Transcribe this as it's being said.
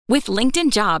With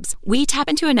LinkedIn Jobs, we tap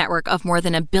into a network of more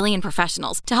than 1 billion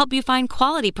professionals to help you find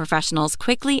quality professionals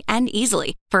quickly and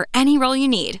easily for any role you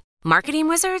need. Marketing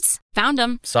wizards? Found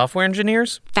them. Software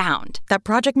engineers? Found. That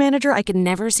project manager I could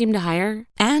never seem to hire?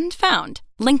 And found.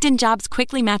 LinkedIn Jobs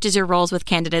quickly matches your roles with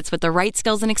candidates with the right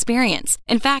skills and experience.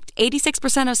 In fact,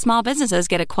 86% of small businesses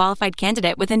get a qualified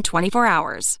candidate within 24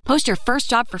 hours. Post your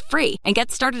first job for free and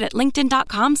get started at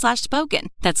linkedin.com/spoken.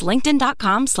 That's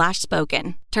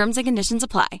linkedin.com/spoken. Terms and conditions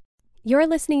apply. You're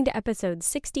listening to episode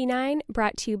 69,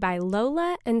 brought to you by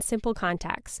Lola and Simple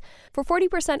Contacts. For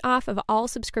 40% off of all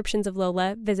subscriptions of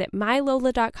Lola, visit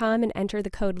mylola.com and enter the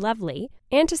code LOVELY.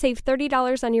 And to save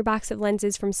 $30 on your box of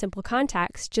lenses from Simple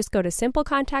Contacts, just go to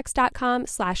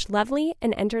simplecontacts.com/lovely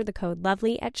and enter the code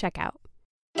LOVELY at checkout.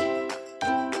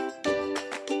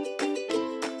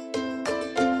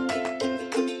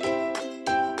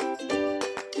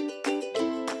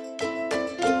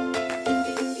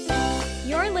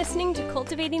 Listening to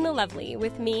Cultivating the Lovely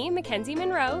with me, Mackenzie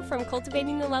Monroe from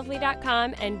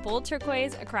cultivatingthelovely.com and Bold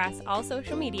Turquoise across all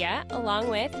social media, along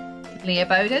with Leah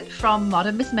Boden from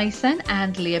Modern Miss Mason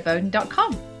and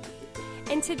leahboden.com.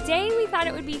 And today we thought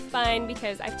it would be fun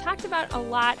because I've talked about a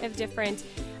lot of different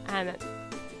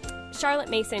Charlotte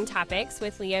Mason topics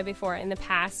with Leah before in the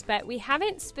past, but we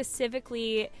haven't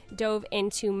specifically dove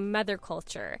into mother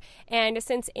culture. And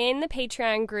since in the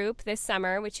Patreon group this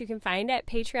summer, which you can find at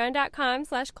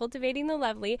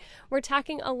patreon.com/cultivatingthelovely, we're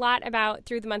talking a lot about,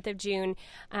 through the month of June,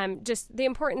 just the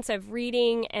importance of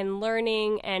reading and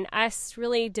learning and us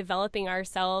really developing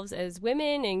ourselves as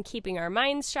women and keeping our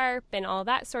minds sharp and all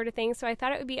that sort of thing. So I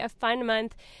thought it would be a fun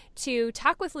month to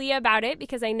talk with Leah about it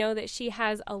because I know that she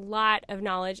has a lot of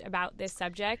knowledge about this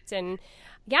subject. And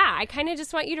yeah, I kind of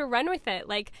just want you to run with it.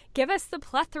 Like, give us the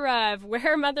plethora of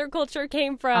where mother culture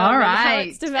came from and how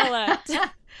it's developed.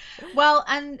 Well,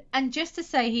 and just to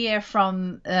say here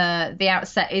from the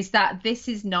outset is that this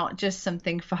is not just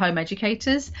something for home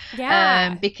educators.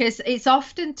 Yeah. Because it's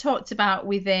often talked about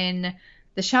within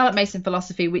the Charlotte Mason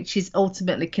philosophy, which is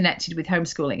ultimately connected with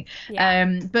homeschooling.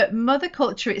 Yeah. But mother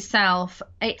culture itself,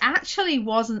 it actually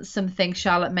wasn't something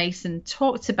Charlotte Mason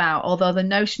talked about, although the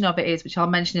notion of it is, which I'll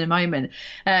mention in a moment.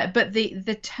 But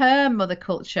the term mother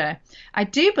culture, I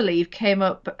do believe came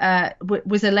up,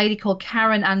 was a lady called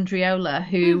Karen Andriola,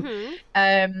 who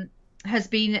has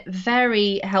been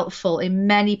very helpful in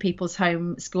many people's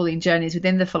homeschooling journeys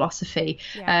within the philosophy.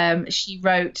 Yeah. She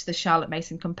wrote the Charlotte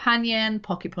Mason Companion,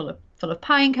 Pocket Full of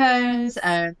Pine Cones,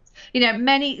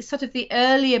 many sort of the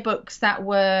earlier books that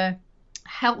were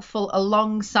helpful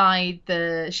alongside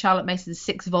the Charlotte Mason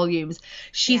 6 volumes.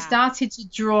 She started to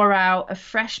draw out a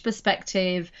fresh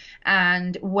perspective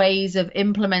and ways of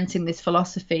implementing this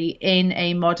philosophy in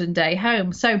a modern day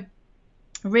home. So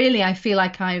really, I feel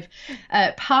like I've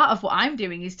part of what I'm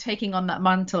doing is taking on that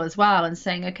mantle as well and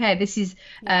saying, okay, this is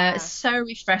so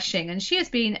refreshing. And she has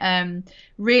been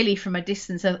really from a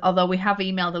distance, although we have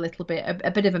emailed a little bit,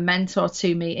 a bit of a mentor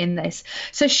to me in this.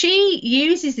 So she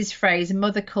uses this phrase,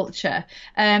 mother culture,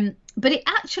 but it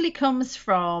actually comes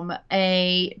from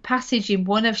a passage in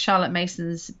one of Charlotte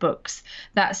Mason's books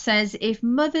that says, if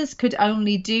mothers could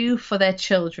only do for their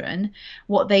children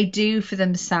what they do for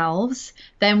themselves,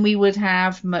 then we would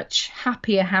have much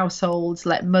happier households.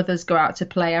 Let mothers go out to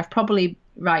play. I've probably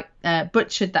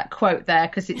butchered that quote there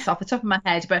because it's off the top of my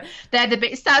head, but they're the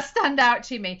bits that stand out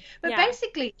to me. But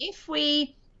basically, if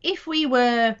we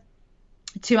were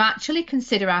to actually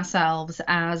consider ourselves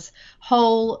as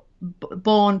whole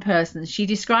born persons, she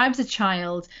describes a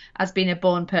child as being a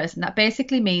born person. That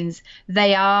basically means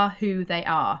they are who they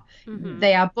are. Mm-hmm.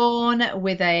 They are born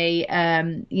with a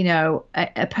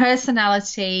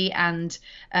personality and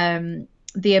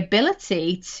the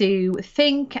ability to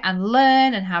think and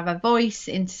learn and have a voice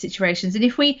into situations. And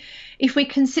if we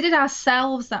considered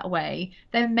ourselves that way,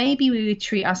 then maybe we would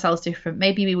treat ourselves different.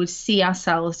 Maybe we would see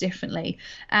ourselves differently.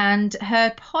 And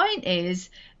her point is,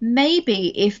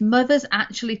 maybe if mothers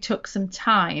actually took some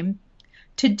time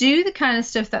to do the kind of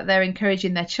stuff that they're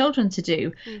encouraging their children to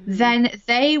do, then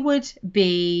they would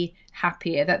be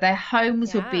happier, that their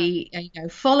homes would be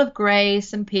full of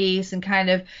grace and peace and kind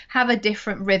of have a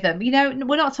different rhythm.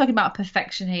 We're not talking about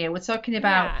perfection here. We're talking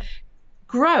about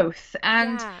growth.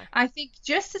 And I think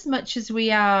just as much as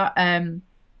we are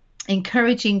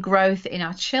encouraging growth in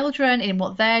our children, in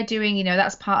what they're doing.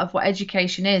 That's part of what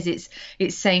education is.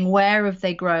 It's saying, where have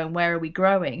they grown, where are we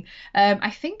growing? I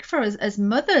think for us as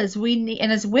mothers, we need,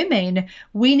 and as women,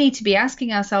 we need to be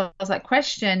asking ourselves that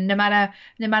question, no matter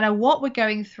what we're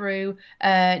going through,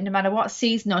 no matter what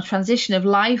season or transition of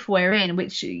life we're in,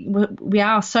 which we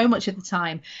are so much of the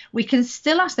time. We can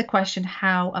still ask the question,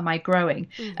 how am I growing?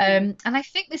 And I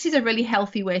think this is a really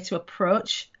healthy way to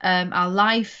approach our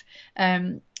life.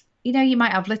 You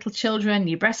might have little children,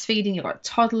 you're breastfeeding, you've got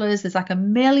toddlers, there's like a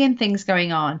million things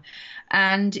going on.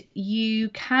 And you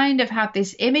kind of have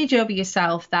this image over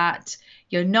yourself that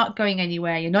you're not going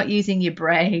anywhere, you're not using your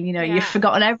brain, you've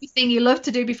forgotten everything you love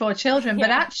to do before children, but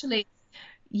actually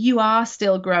you are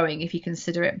still growing if you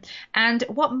consider it. And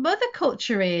what mother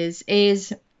culture is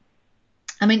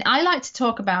I like to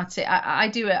talk about it. I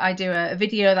do a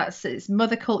video it's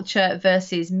mother culture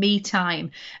versus me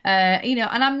time.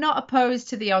 And I'm not opposed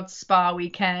to the odd spa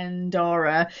weekend or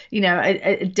a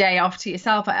day off to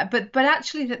yourself. But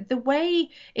actually, the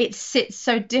way it sits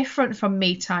so different from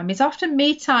me time is often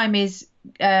me time is.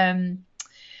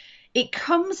 It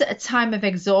comes at a time of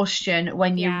exhaustion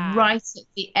when you're right at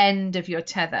the end of your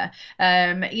tether.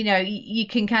 You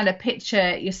can kind of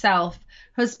picture yourself.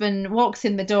 Husband walks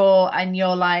in the door and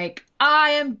you're like,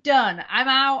 I am done. I'm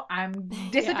out. I'm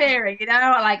disappearing.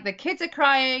 Like the kids are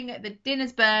crying, the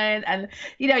dinner's burned, and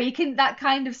you can, that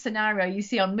kind of scenario you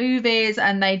see on movies,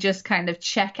 and they just kind of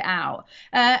check out.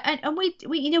 And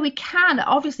we can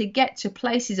obviously get to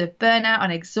places of burnout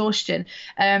and exhaustion.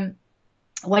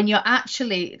 When you're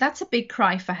actually, that's a big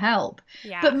cry for help.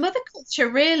 But mother culture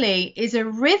really is a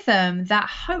rhythm that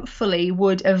hopefully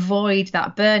would avoid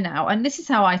that burnout. And this is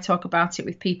how I talk about it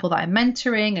with people that I'm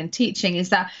mentoring and teaching, is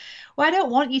that, well, I don't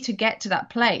want you to get to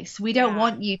that place. We don't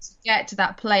want you to get to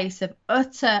that place of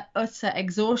utter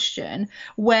exhaustion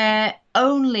where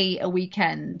only a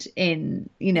weekend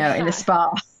in a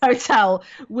spa hotel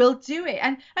will do it.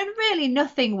 And really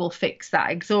nothing will fix that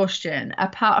exhaustion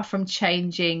apart from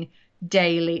changing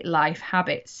daily life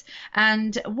habits.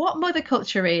 And what mother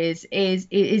culture is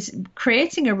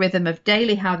creating a rhythm of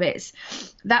daily habits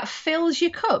that fills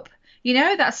your cup,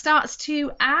 that starts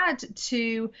to add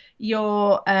to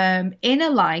your inner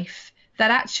life, that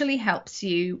actually helps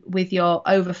you with your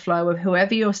overflow of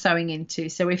whoever you're sewing into.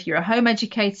 So if you're a home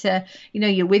educator,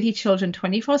 you're with your children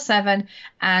 24/7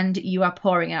 and you are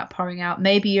pouring out.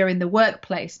 Maybe you're in the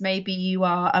workplace. Maybe you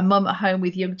are a mum at home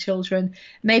with young children.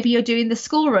 Maybe you're doing the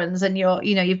school runs and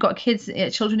you've got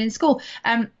children in school.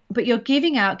 But you're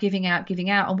giving out.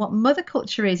 And what mother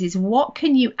culture is what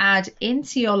can you add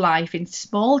into your life in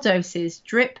small doses,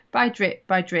 drip by drip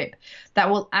by drip,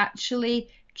 that will actually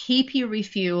keep you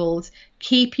refueled,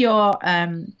 keep your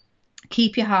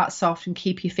heart soft, and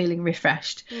keep you feeling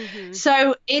refreshed.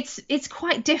 So it's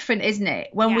quite different, isn't it,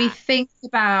 when we think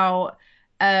about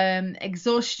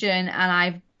exhaustion and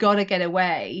I've got to get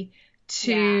away,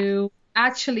 to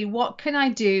actually, what can I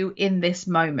do in this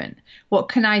moment? What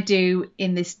can I do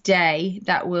in this day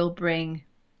that will bring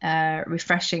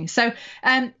refreshing? So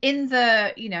in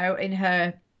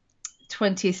her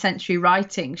 20th century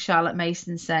writing, Charlotte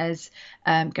Mason says,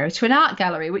 go to an art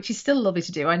gallery, which is still lovely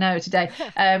to do, I know, today.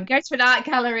 Go to an art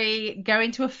gallery, go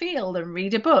into a field and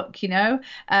read a book,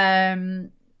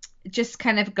 just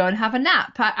kind of go and have a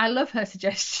nap. I love her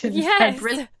suggestions. Yes,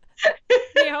 brilliant.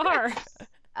 They are.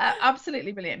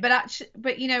 Absolutely brilliant.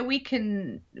 But we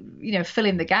can fill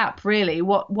in the gap, really.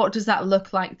 What does that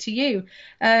look like to you?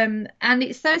 And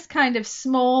it's those kind of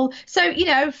small,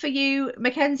 so for you,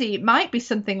 Mackenzie, it might be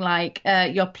something like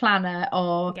your planner,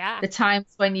 or the times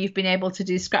when you've been able to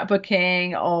do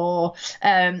scrapbooking, or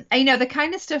the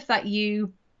kind of stuff that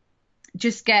you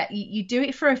just you do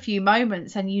it for a few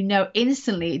moments and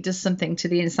instantly it does something to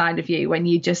the inside of you, when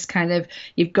you just kind of,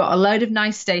 you've got a load of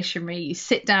nice stationery, you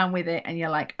sit down with it and you're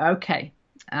like, okay,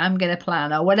 I'm gonna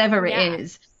plan, or whatever it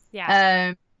is.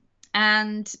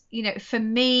 And for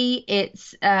me,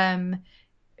 it's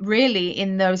really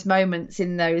in those moments,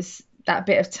 that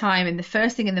bit of time in the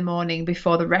first thing in the morning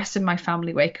before the rest of my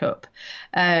family wake up,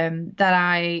 that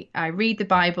I read the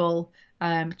Bible.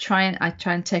 I try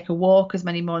and take a walk as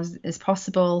many mornings as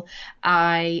possible.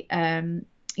 I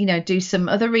do some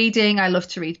other reading. I love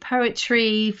to read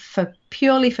poetry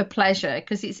purely for pleasure,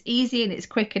 because it's easy and it's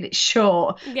quick and it's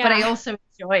short, but I also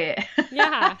enjoy it.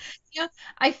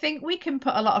 I think we can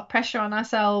put a lot of pressure on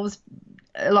ourselves.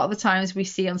 A lot of the times we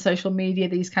see on social media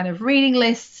these kind of reading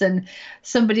lists, and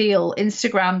somebody will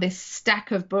Instagram this stack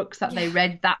of books that they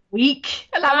read that week.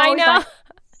 And I know.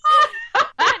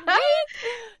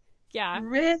 Like,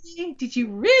 really? Did you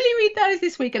really read those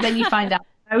this week? And then you find out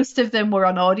most of them were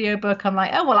on audiobook. I'm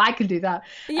like, oh, well, I can do that.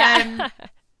 Yeah.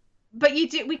 But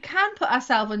we can put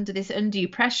ourselves under this undue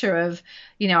pressure of,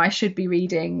 I should be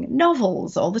reading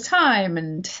novels all the time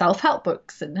and self-help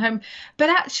books and home. But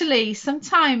actually,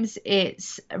 sometimes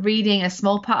it's reading a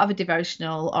small part of a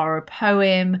devotional or a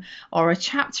poem or a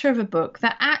chapter of a book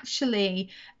that actually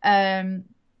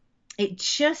it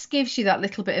just gives you that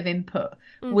little bit of input,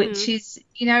 which is,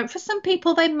 for some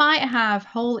people, they might have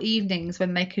whole evenings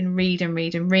when they can read and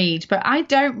read and read, but I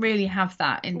don't really have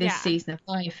that in this season of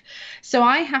life. So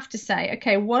I have to say,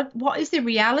 okay, what is the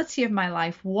reality of my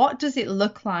life? What does it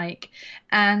look like?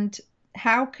 And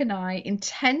how can I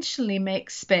intentionally make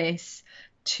space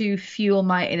to fuel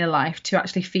my inner life, to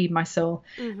actually feed my soul?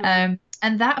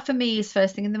 And that for me is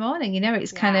first thing in the morning.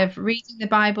 It's kind of reading the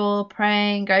Bible,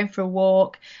 praying, going for a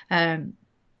walk,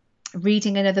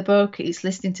 reading another book. It's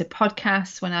listening to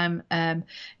podcasts when I'm,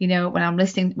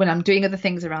 when I'm doing other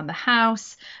things around the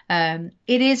house. It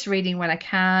is reading when I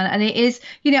can. And it is,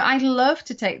 I love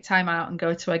to take time out and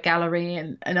go to a gallery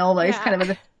and all those kind of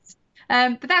other things.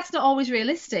 But that's not always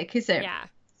realistic, is it? Yeah.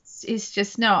 It's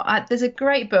just not. There's a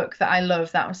great book that I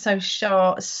love that I'm so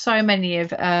sure so many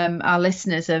of our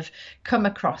listeners have come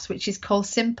across, which is called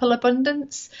Simple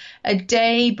Abundance, a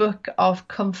day book of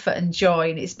comfort and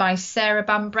joy. And it's by Sarah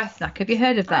Bambrethnack. Have you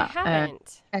heard of that? I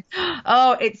haven't.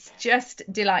 Oh, it's just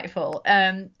delightful.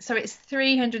 So it's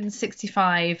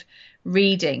 365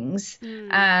 readings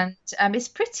and it's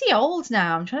pretty old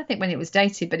now. I'm trying to think when it was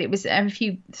dated, but it was,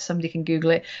 somebody can Google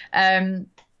it.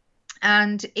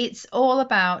 And it's all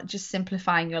about just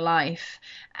simplifying your life.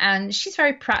 And she's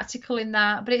very practical in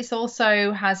that, but it's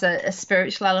also has a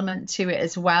spiritual element to it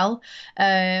as well.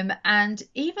 And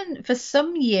even for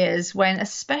some years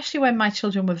especially when my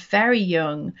children were very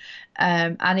young,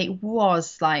 and it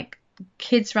was like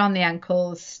kids around the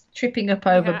ankles, tripping up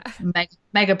over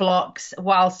mega blocks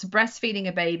whilst breastfeeding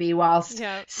a baby, whilst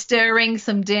stirring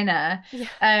some dinner.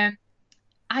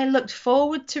 I looked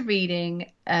forward to reading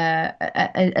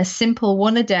a simple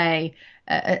one a day,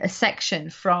 a section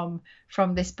from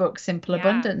this book, Simple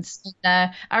Abundance.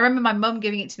 And, I remember my mum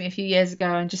giving it to me a few years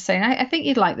ago and just saying, I think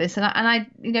you'd like this. And I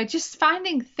just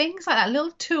finding things like that,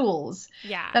 little tools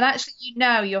that actually,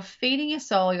 you're feeding your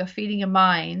soul, you're feeding your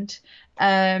mind.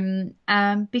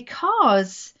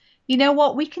 Because you know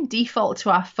what, we can default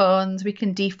to our phones, we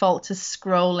can default to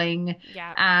scrolling,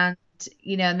 and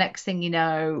next thing you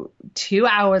know, 2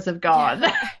 hours have gone.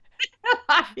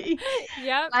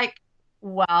 Like,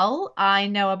 well, I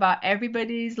know about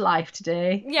everybody's life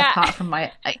today, apart from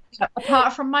my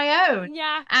own.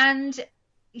 And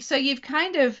so you've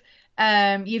kind of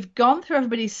you've gone through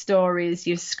everybody's stories,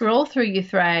 you scroll through your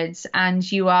threads,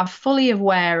 and you are fully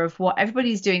aware of what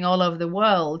everybody's doing all over the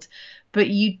world, but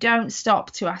you don't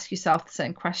stop to ask yourself the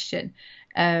same question.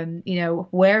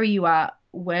 Where are you at?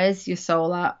 Where's your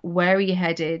soul at? Where are you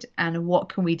headed? And what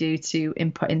can we do to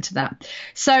input into that?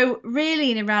 So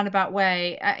really, in a roundabout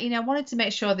way, I wanted to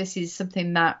make sure this is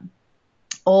something that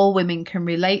all women can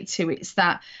relate to. It's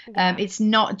that it's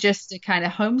not just a kind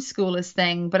of homeschoolers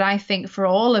thing, but I think for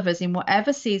all of us in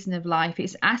whatever season of life,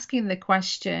 it's asking the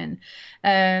question,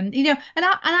 and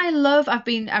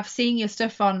I've seen your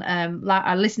stuff on,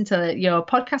 I listened to your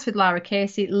podcast with Lara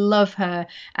Casey, love her,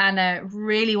 and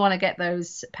really want to get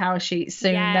those power sheets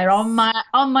soon. They're on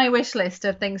my wish list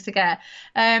of things to get.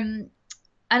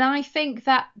 And I think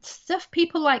that stuff,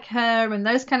 people like her and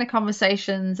those kind of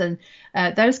conversations and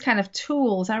those kind of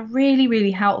tools are really,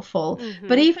 really helpful.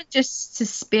 But even just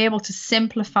to be able to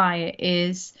simplify it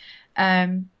is,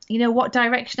 what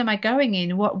direction am I going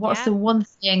in? What's the one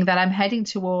thing that I'm heading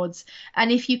towards?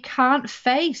 And if you can't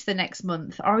face the next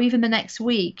month or even the next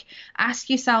week, ask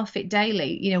yourself it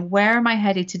daily. Where am I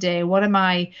headed today? What are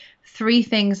my 3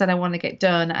 things that I want to get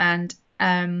done? And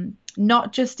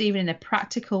not just even in a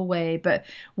practical way, but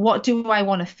what do I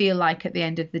want to feel like at the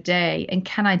end of the day? And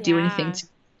can I do anything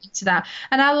to that?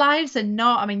 And our lives are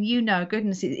not,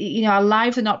 goodness, our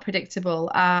lives are not predictable.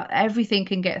 Everything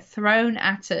can get thrown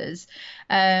at us.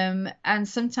 And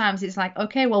sometimes it's like,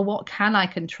 okay, well, what can I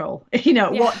control?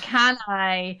 What can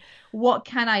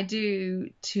I do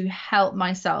to help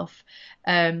myself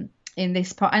in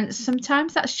this part? And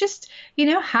sometimes that's just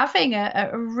having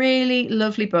a really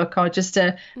lovely book or just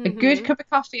a good cup of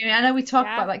coffee. I know we talk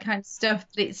about that kind of stuff,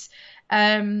 but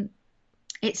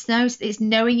it's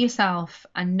knowing yourself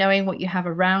and knowing what you have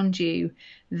around you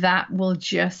that will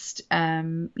just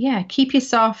keep you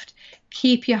soft,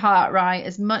 keep your heart right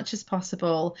as much as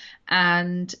possible,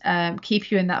 and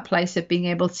keep you in that place of being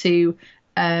able to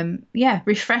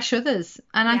refresh others.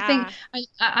 And I think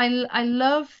I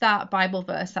love that Bible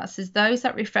verse that says those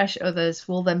that refresh others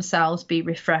will themselves be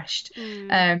refreshed.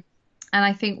 And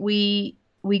I think we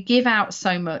give out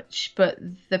so much, but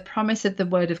the promise of the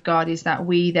word of God is that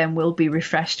we then will be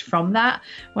refreshed from that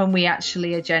when we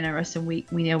actually are generous and we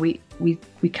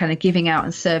kind of giving out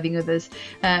and serving others.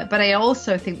 But I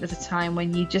also think there's a time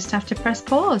when you just have to press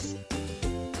pause.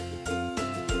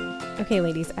 Okay,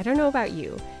 ladies, I don't know about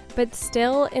you, but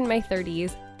still in my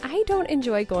 30s, I don't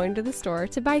enjoy going to the store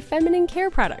to buy feminine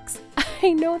care products.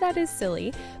 I know that is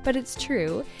silly, but it's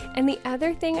true. And the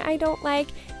other thing I don't like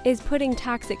is putting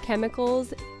toxic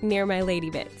chemicals near my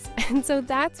lady bits. And so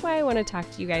that's why I want to talk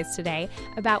to you guys today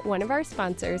about one of our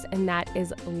sponsors, and that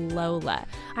is Lola.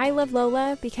 I love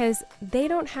Lola because they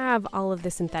don't have all of the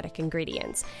synthetic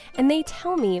ingredients, and they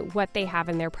tell me what they have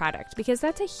in their product, because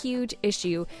that's a huge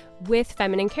issue with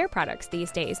feminine care products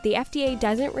these days. The FDA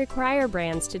doesn't require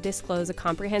brands to disclose a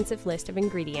comprehensive list of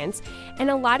ingredients, and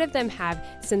a lot of them have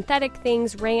synthetic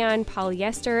things, rayon,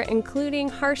 polyester, including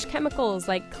harsh chemicals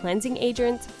like cleansing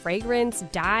agents, fragrance,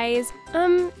 dyes.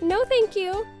 No thank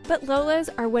you. But Lola's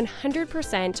are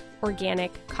 100%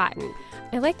 organic cotton.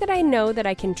 I like that I know that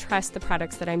I can trust the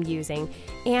products that I'm using,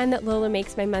 and that Lola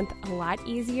makes my month a lot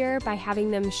easier by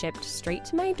having them shipped straight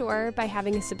to my door by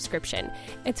having a subscription.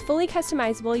 It's fully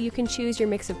customizable. You can choose your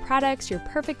mix of products, your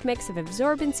perfect mix of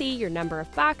absorbency, your number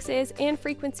of boxes, and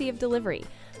frequency of delivery.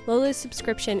 Lola's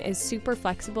subscription is super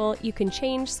flexible. You can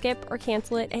change, skip, or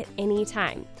cancel it at any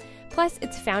time. Plus,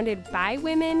 it's founded by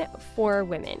women for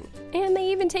women. And they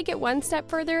even take it one step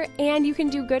further, and you can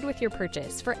do good with your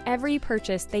purchase. For every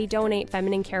purchase, they donate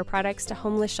feminine care products to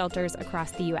homeless shelters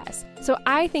across the U.S. So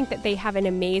I think that they have an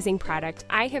amazing product.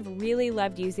 I have really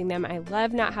loved using them. I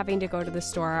love not having to go to the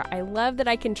store. I love that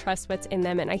I can trust what's in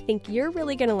them, and I think you're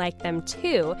really going to like them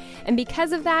too. And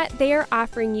because of that, they are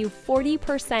offering you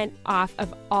 40% off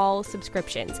of all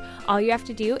subscriptions. All you have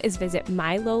to do is visit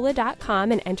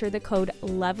mylola.com and enter the code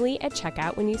LOVELY at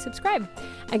checkout when you subscribe.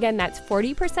 Again, that's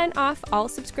 40% off all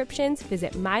subscriptions.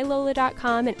 Visit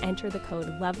mylola.com and enter the code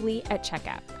LOVELY at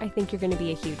checkout. I think you're going to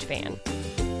be a huge fan.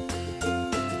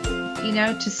 You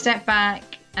know, to step back,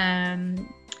 I mean,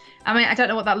 I don't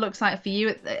know what that looks like for you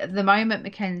at the moment,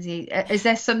 Mackenzie. Is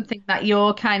there something that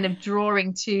you're kind of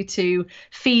drawing to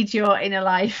feed your inner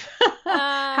life?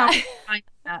 How do you find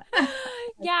that?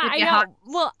 Yeah, I know.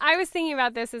 Well, I was thinking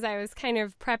about this as I was kind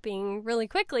of prepping really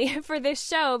quickly for this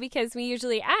show, because we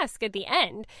usually ask at the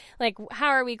end, like, how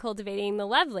are we cultivating the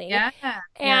lovely? Yeah.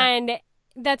 And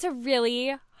that's a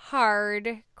really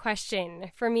hard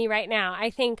question for me right now. I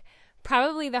think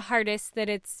probably the hardest that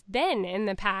it's been in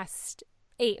the past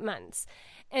 8 months.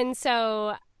 And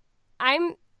so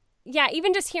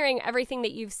even just hearing everything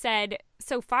that you've said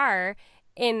so far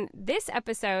in this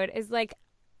episode is like,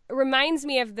 reminds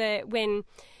me of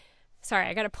sorry,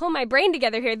 I got to pull my brain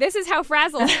together here. This is how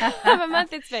frazzled of a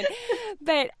month it's been.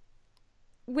 But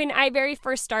when I very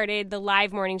first started the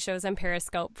live morning shows on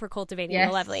Periscope for Cultivating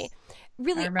the Lovely,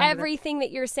 really everything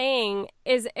that you're saying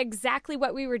is exactly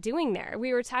what we were doing there.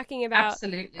 We were talking about,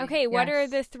 okay, what are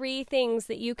the 3 things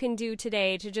that you can do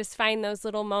today to just find those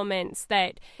little moments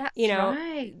that,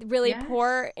 really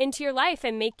pour into your life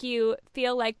and make you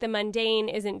feel like the mundane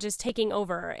isn't just taking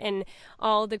over and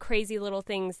all the crazy little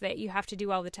things that you have to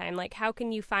do all the time. Like, how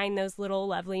can you find those little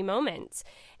lovely moments?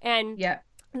 And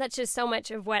that's just so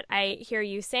much of what I hear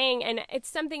you saying. And it's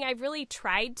something I've really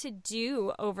tried to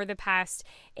do over the past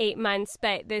 8 months.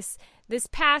 But this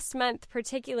past month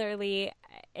particularly,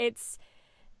 it's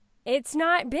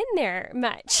not been there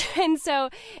much. And so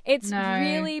it's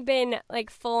really been like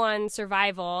full on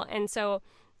survival. And so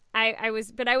I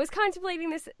was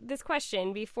contemplating this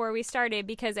question before we started,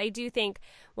 because I do think,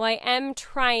 well, I am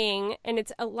trying, and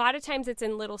it's a lot of times it's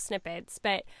in little snippets,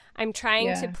 but I'm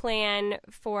trying to plan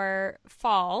for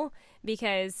fall,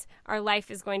 because our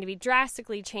life is going to be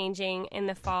drastically changing in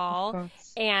the fall,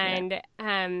 and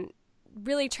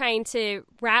really trying to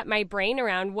wrap my brain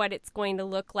around what it's going to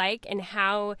look like and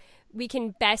how we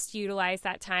can best utilize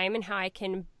that time, and how I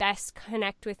can best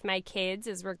connect with my kids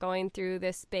as we're going through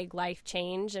this big life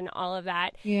change and all of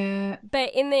that. Yeah.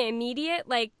 But in the immediate,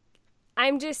 like,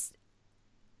 I'm just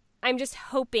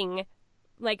hoping,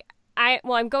 like,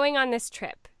 I'm going on this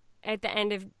trip at the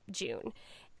end of June,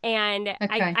 and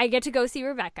I get to go see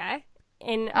Rebecca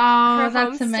in her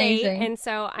home state. And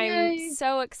so I'm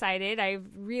so excited. I've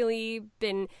really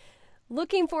been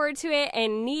looking forward to it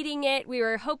and needing it. We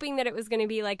were hoping that it was going to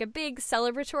be like a big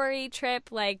celebratory trip,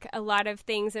 like a lot of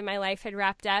things in my life had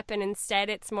wrapped up, and instead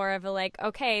it's more of a like,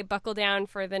 okay, buckle down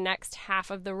for the next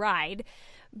half of the ride.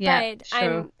 Yeah, But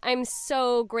sure. I'm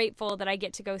so grateful that I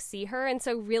get to go see her. And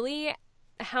so really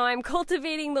how I'm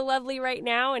cultivating the lovely right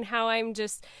now and how I'm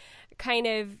just kind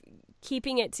of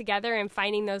keeping it together and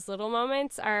finding those little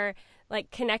moments are like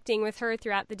connecting with her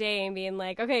throughout the day and being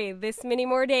like, okay, this many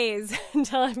more days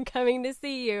until I'm coming to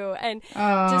see you. And just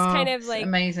kind Oh, of it's like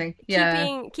amazing.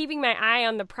 Yeah, keeping my eye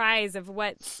on the prize of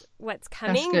what's that's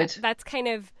coming. good. That's kind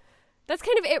of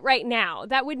it right now.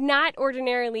 That would not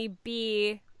ordinarily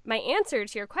be my answer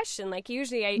to your question. Like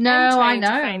usually I am No, I trying to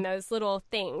find know. those little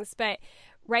things, but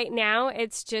right now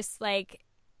it's just like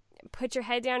put your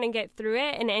head down and get through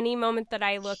it. And any moment that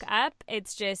I look up,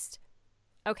 it's just,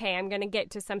 okay, I'm going to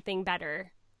get to something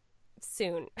better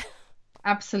soon.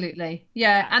 Absolutely.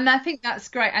 Yeah. Yeah. And I think that's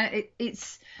great. And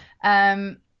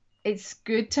um it's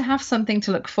good to have something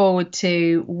to look forward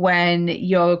to when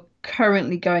you're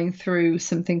currently going through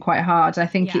something quite hard. I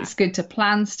think Yeah. it's good to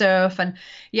plan stuff, and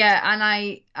yeah, and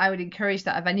I would encourage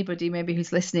that of anybody maybe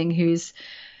who's listening who's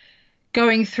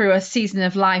going through a season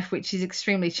of life which is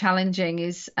extremely challenging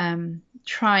is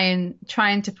trying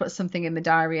to put something in the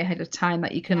diary ahead of time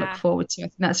that you can look Yeah. forward to. I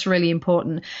think that's really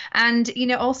important. And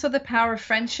also the power of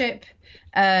friendship.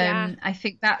 Yeah. I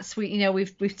think that's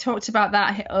we've talked about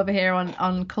that over here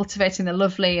on cultivating the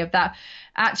lovely, of that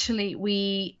actually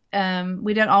we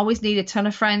don't always need a ton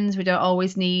of friends, we don't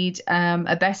always need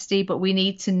a bestie, but we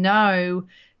need to know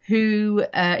who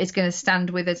is going to stand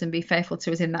with us and be faithful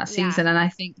to us in that Yeah. season. And I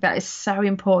think that is so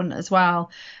important as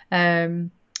well.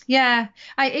 Yeah,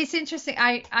 it's interesting.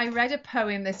 I read a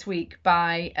poem this week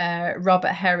by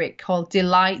Robert Herrick called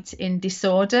Delight in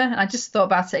Disorder. And I just thought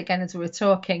about it again as we were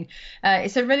talking.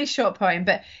 It's a really short poem,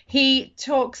 but he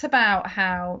talks about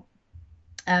how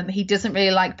he doesn't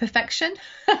really like perfection.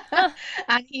 Huh.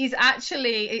 And he's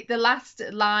actually, the last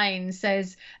line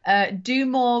says, do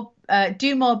more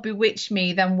bewitch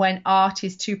me than when art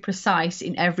is too precise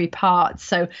in every part.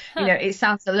 So, Huh. it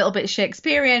sounds a little bit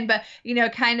Shakespearean, but,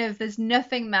 kind of there's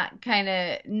nothing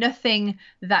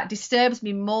that disturbs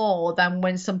me more than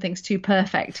when something's too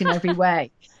perfect in every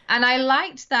way. And I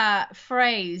liked that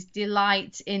phrase,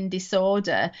 delight in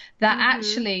disorder, that Mm-hmm.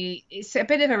 actually it's a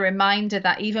bit of a reminder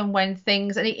that even when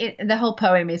things, and the whole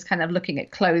poem is kind of looking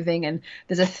at clothing and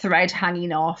there's a thread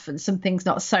hanging off and something's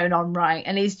not sewn on right.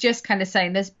 And he's just kind of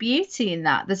saying there's beauty in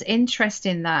that, there's interest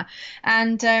in that.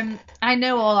 And I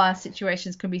know all our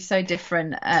situations can be so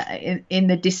different in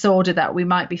the disorder that we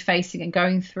might be facing and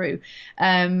going through.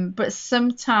 But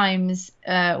sometimes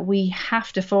we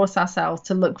have to force ourselves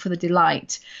to look for the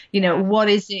delight. Yeah. What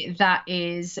is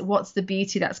it what's the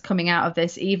beauty that's coming out of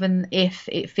this, even if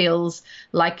it feels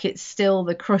like it's still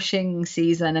the crushing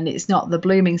season and it's not the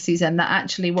blooming season, that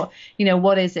actually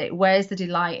what is it? Where's the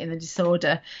delight in the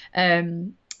disorder?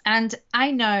 And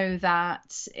I know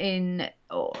that in,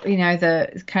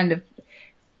 the kind of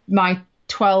my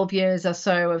 12 years or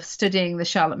so of studying the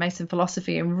Charlotte Mason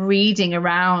philosophy and reading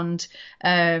around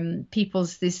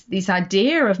people's this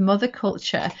idea of mother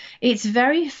culture, it's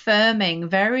very affirming,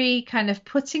 very kind of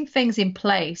putting things in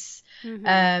place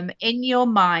Mm-hmm. in your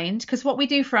mind. Because what we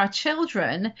do for our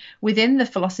children within the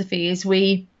philosophy is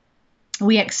we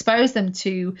expose them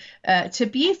to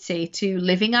beauty, to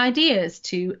living ideas,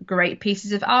 to great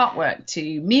pieces of artwork,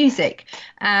 to music.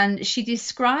 And she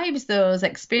describes those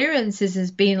experiences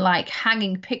as being like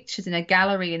hanging pictures in a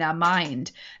gallery in our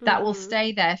mind that will Mm-hmm.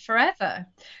 stay there forever.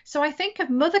 So I think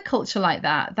of mother culture like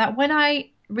that when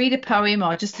I read a poem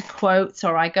or just a quote,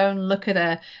 or I go and look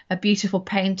at a beautiful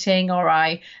painting, or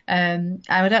I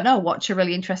don't know, watch a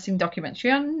really interesting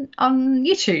documentary on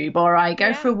YouTube, or I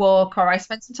go for Yeah. a walk, or I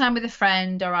spend some time with a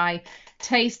friend, or I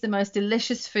taste the most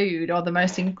delicious food or the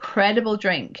most incredible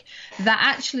drink,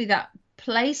 that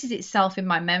places itself in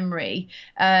my memory,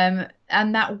 and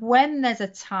that when there's a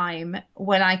time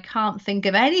when I can't think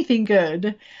of anything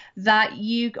good, that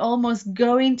you almost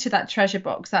go into that treasure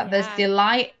box, that Yeah.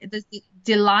 there's the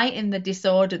delight in the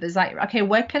disorder. There's like, okay,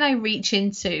 where can I reach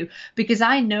into? Because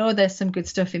I know there's some good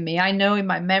stuff in me. I know in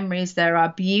my memories there are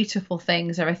beautiful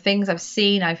things, there are things I've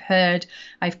seen, I've heard,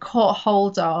 I've caught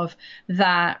hold of,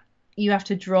 that you have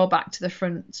to draw back to the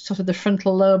front, sort of the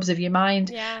frontal lobes of your mind.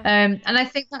 Yeah. And I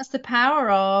think that's the power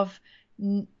of,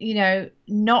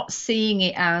 not seeing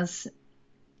it as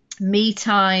me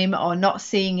time, or not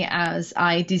seeing it as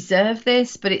I deserve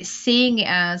this, but it's seeing it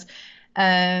as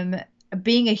um,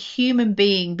 being a human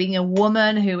being, being a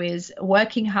woman who is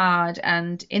working hard,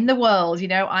 and in the world,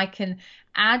 I can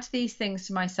add these things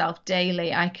to myself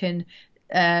daily. I can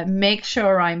make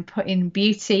sure I'm putting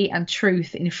beauty and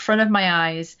truth in front of my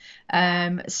eyes,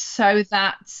 Yeah. so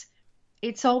that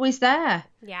it's always there.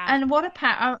 Yeah. And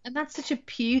and that's such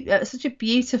a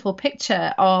beautiful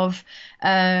picture of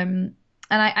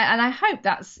I hope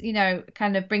that's,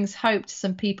 kind of brings hope to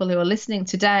some people who are listening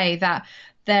today, that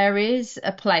there is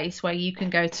a place where you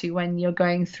can go to when you're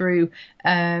going through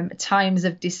times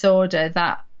of disorder,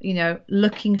 that,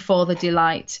 looking for the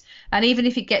delight. And even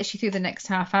if it gets you through the next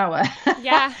half hour,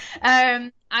 yeah,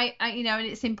 and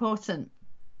it's important,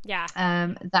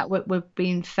 that we're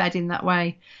being fed in that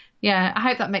way. Yeah, I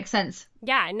hope that makes sense.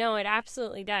 Yeah, no, it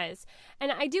absolutely does.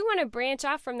 And I do want to branch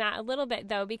off from that a little bit,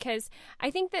 though, because I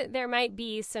think that there might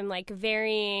be some like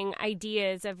varying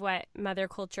ideas of what mother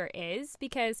culture is,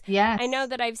 because I know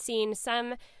that I've seen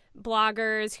some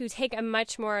bloggers who take a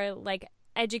much more like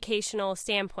educational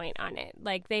standpoint on it.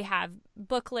 Like they have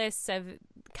book lists of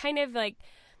kind of like,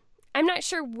 I'm not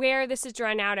sure where this is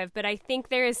drawn out of, but I think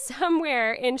there is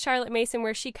somewhere in Charlotte Mason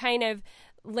where she kind of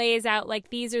lays out like,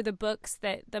 these are the books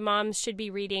that the moms should be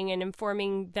reading and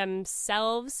informing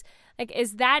themselves. Like,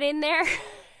 is that in there?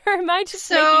 Or am I just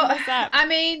making this up? I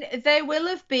mean, they will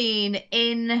have been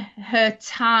in her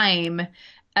time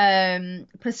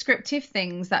prescriptive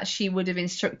things that she would have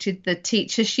instructed the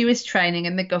teachers she was training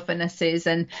and the governesses,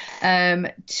 and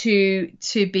to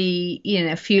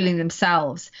be fueling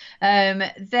themselves.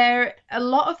 There a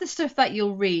lot of the stuff that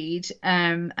you'll read,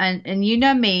 and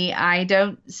me,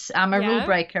 I'm a rule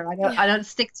breaker. I don't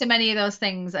stick to many of those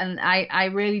things, and I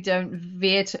really don't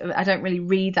I don't really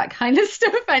read that kind of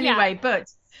stuff anyway.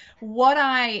 But what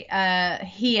I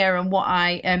hear and what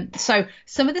so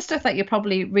some of the stuff that you're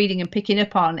probably reading and picking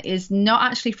up on is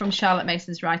not actually from Charlotte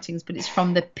Mason's writings, but it's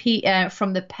from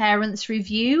the Parents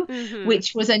Review,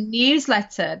 which was a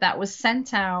newsletter that was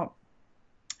sent out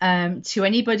to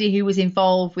anybody who was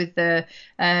involved with the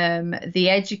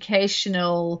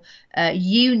educational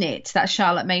unit that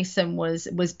Charlotte Mason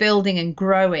was building and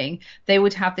growing. They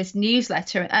would have this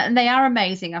newsletter, and they are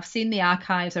amazing. I've seen the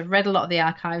archives. I've read a lot of the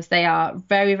archives. They are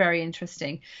very, very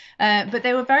interesting. But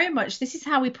they were very much, this is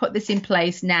how we put this in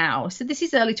place now. So this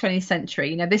is early 20th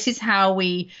century. This is how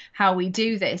we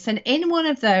do this. And in one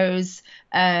of those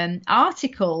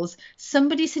articles,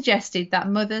 somebody suggested that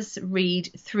mothers read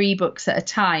 3 books at a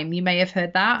time. You may have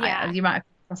heard that. You might have.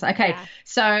 Okay. Yeah.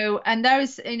 So, and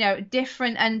those,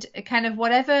 different and kind of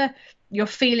whatever you're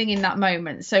feeling in that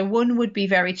moment. So one would be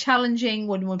very challenging,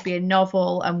 one would be a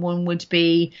novel, and one would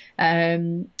be, a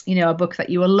book that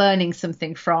you were learning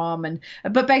something from.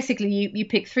 But basically you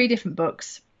pick 3 different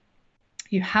books.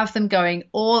 You have them going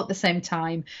all at the same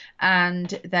time, and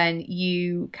then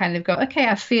you kind of go, okay,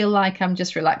 I feel like I'm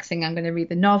just relaxing, I'm going to read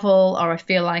the novel, or I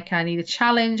feel like I need a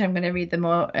challenge, I'm going to read the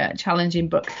more challenging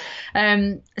book.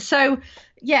 So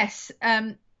yes,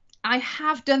 I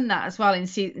have done that as well in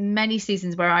many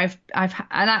seasons where I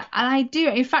do.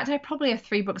 In fact, I probably have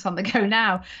 3 books on the go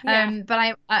now.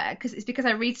 But because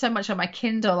I read so much on my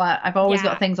Kindle, I've always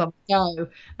got things on the go,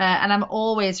 and I'm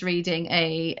always reading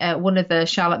one of the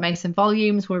Charlotte Mason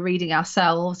volumes. We're reading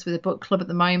ourselves with a book club at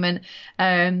the moment.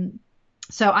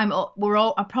 So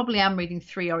I probably am reading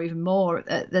 3 or even more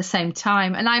at the same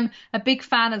time. And I'm a big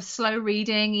fan of slow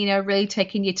reading, really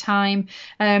taking your time.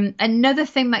 Another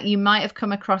thing that you might have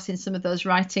come across in some of those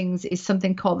writings is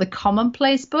something called the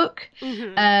commonplace book.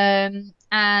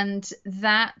 And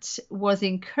that was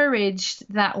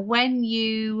encouraged, that when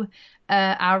you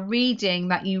are reading,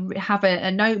 that you have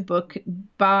a notebook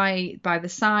by the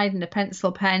side and a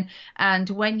pencil pen, and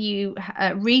when you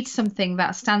read something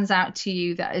that stands out to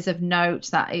you that is of note,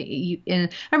 and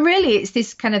really it's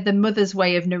this kind of the mother's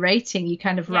way of narrating, you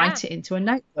kind of write it into a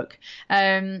notebook.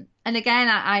 And again,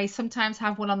 I sometimes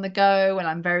have one on the go, and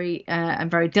I'm very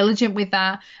diligent with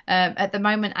that. At the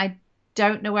moment, I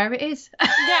don't know where it is.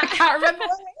 I can't remember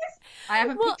where it is. I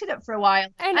haven't picked it up for a while,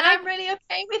 and I'm really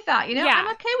okay with that. I'm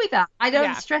okay with that. I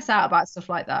don't stress out about stuff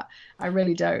like that. I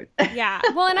really don't.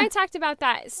 Well, and I talked about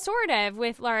that sort of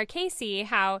with Laura Casey,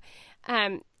 how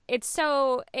it's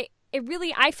so. It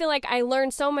really, I feel like I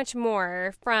learn so much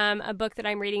more from a book that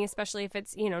I'm reading, especially if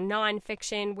it's,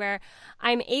 nonfiction, where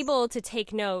I'm able to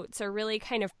take notes or really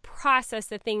kind of process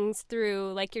the things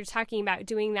through, like you're talking about,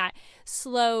 doing that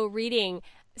slow reading.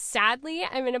 Sadly,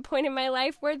 I'm in a point in my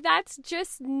life where that's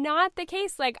just not the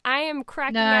case. Like, I am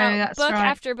cracking out book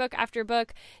after book after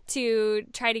book to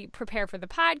try to prepare for the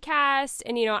podcast.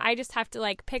 And, I just have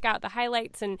to pick out the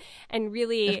highlights and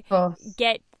really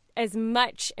get as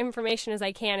much information as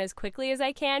I can as quickly as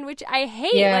I can, which I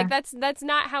hate. That's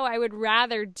not how I would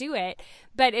rather do it.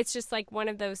 But it's just one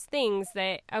of those things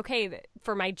that, okay,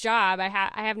 for my job, I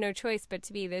have no choice but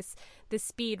to be this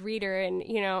speed reader, and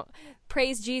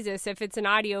praise Jesus if it's an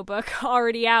audiobook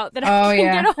already out that I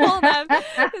can get a hold of.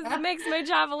 This makes my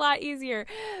job a lot easier.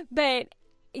 But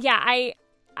yeah,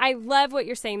 I love what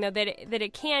you're saying, though, that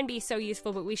it can be so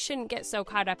useful, but we shouldn't get so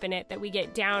caught up in it that we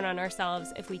get down on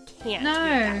ourselves if we can't do it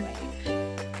that way.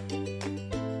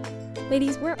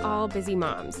 Ladies, we're all busy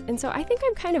moms, and so I think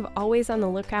I'm kind of always on the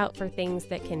lookout for things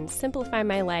that can simplify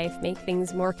my life, make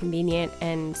things more convenient,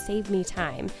 and save me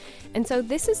time. And so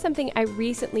this is something I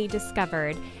recently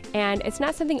discovered, and it's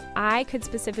not something I could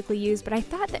specifically use, but I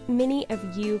thought that many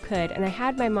of you could, and I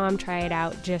had my mom try it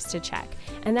out just to check,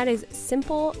 and that is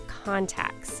Simple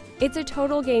Contacts. It's a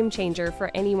total game changer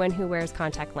for anyone who wears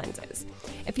contact lenses.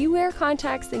 If you wear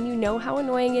contacts, then you know how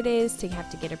annoying it is to have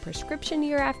to get a prescription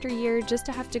year after year just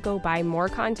to have to go buy more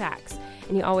contacts.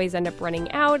 And you always end up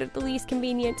running out at the least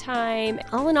convenient time.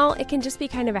 All in all, it can just be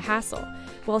kind of a hassle.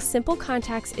 Well, Simple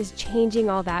Contacts is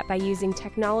changing all that by using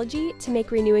technology to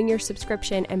make renewing your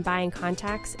subscription and buying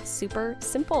contacts super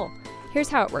simple. Here's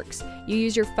how it works. You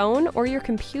use your phone or your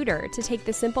computer to take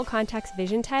the Simple Contacts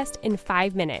vision test in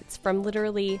 5 minutes from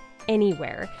literally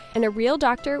anywhere. And a real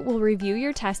doctor will review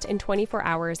your test in 24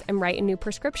 hours and write a new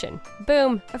prescription.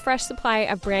 Boom! A fresh supply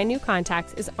of brand new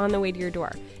contacts is on the way to your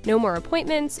door. No more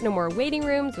appointments, no more waiting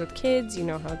rooms with kids, you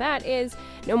know how that is.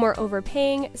 No more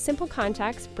overpaying. Simple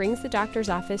Contacts brings the doctor's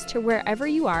office to wherever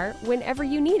you are, whenever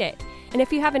you need it. And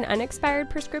if you have an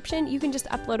unexpired prescription, you can just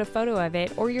upload a photo of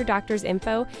it or your doctor's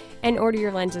info and order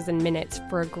your lenses in minutes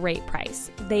for a great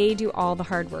price. They do all the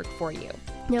hard work for you.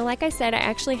 Now, like I said, I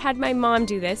actually had my mom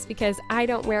do this because I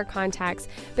don't wear contacts,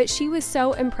 but she was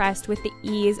so impressed with the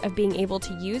ease of being able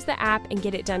to use the app and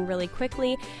get it done really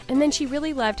quickly. And then she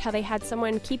really loved how they had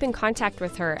someone keep in contact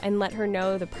with her and let her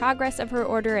know the progress of her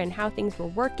order and how things were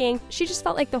working. She just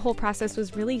felt like the whole process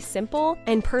was really simple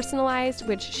and personalized,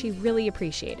 which she really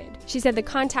appreciated. She said the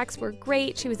contacts were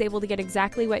great, she was able to get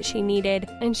exactly what she needed,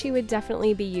 and she would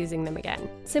definitely be using them again.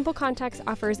 Simple Contacts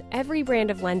offers every brand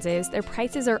of lenses. Their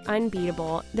prices are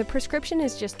unbeatable. The prescription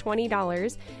is just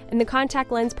 $20, and the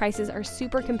contact lens prices are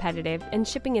super competitive, and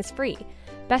shipping is free.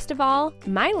 Best of all,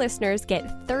 my listeners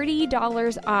get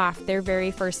 $30 off their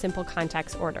very first Simple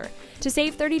Contacts order. To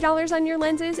save $30 on your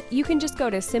lenses, you can just go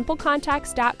to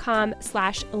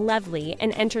simplecontacts.com/lovely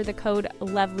and enter the code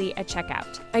LOVELY at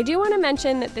checkout. I do want to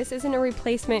mention that this isn't a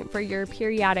replacement for your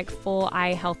periodic full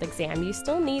eye health exam. You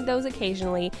still need those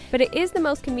occasionally, but it is the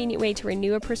most convenient way to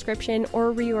renew a prescription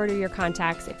or reorder your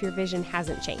contacts if your vision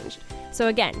hasn't changed. So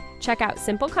again, check out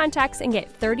Simple Contacts and get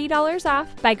 $30 off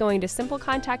by going to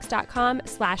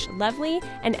simplecontacts.com/lovely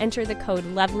and enter the code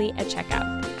LOVELY at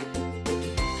checkout.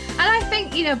 And I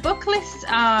think, book lists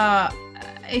are,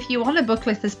 if you want a book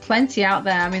list, there's plenty out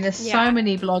there. I mean, there's so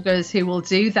many bloggers who will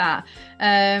do that.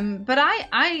 But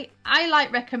I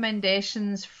like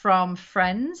recommendations from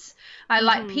friends. I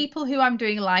like people who I'm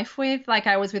doing life with. Like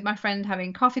I was with my friend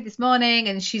having coffee this morning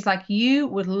and she's like, you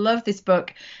would love this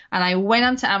book. And I went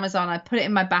onto Amazon, I put it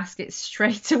in my basket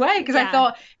straight away because I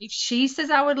thought if she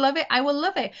says I would love it, I will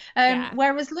love it.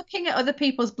 Whereas looking at other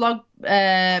people's blog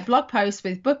posts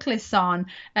with book lists on,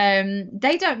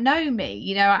 they don't know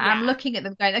me. I'm looking at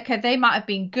them going, okay, they might have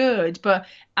been good, but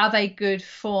are they good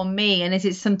for me? And is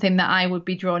it something that I would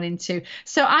be drawn into?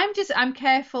 So I'm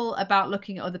careful about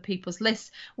looking at other people's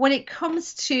lists. When it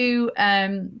comes to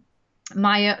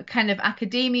my kind of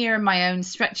academia and my own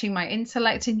stretching my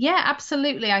intellect, and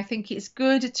absolutely, I think it's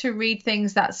good to read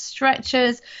things that stretch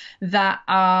us, that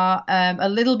are a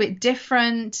little bit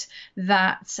different,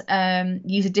 that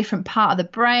use a different part of the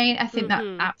brain. I think that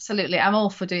absolutely, I'm all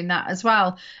for doing that as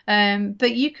well.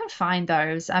 But you can find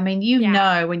those. I mean,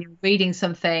 know when you're reading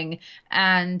something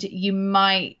and you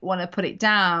might want to put it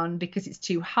down because it's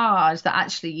too hard, that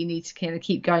actually you need to kind of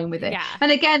keep going with it.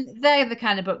 And again, they're the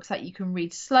kind of books that you can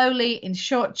read slowly in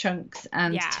short chunks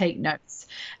and take notes.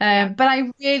 But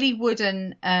I really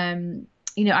wouldn't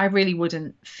I really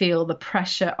wouldn't feel the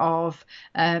pressure of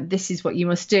this is what you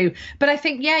must do. But I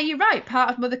think, you're right. Part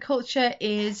of mother culture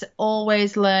is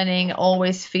always learning,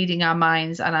 always feeding our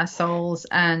minds and our souls.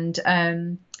 And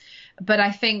but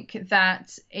I think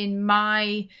that in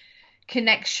my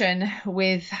connection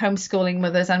with homeschooling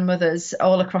mothers and mothers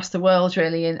all across the world,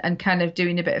 really, and kind of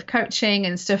doing a bit of coaching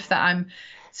and stuff, that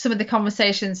some of the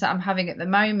conversations that I'm having at the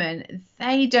moment,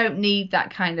 they don't need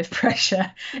that kind of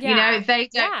pressure. They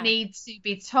don't need to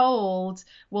be told,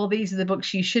 well, these are the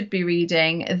books you should be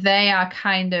reading. They are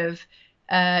kind of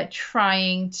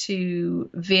trying to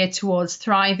veer towards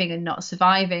thriving and not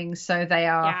surviving. So they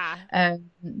are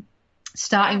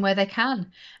starting where they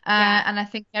can. And I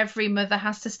think every mother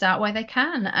has to start where they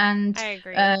can. And I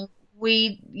agree.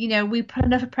 we put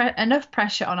enough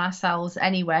pressure on ourselves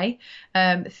anyway,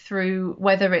 through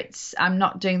whether it's I'm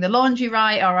not doing the laundry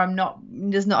right, or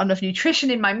there's not enough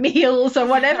nutrition in my meals, or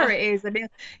whatever it is. I mean,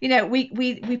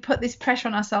 we put this pressure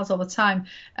on ourselves all the time.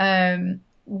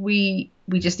 We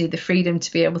just need the freedom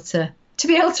to be able to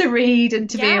read, and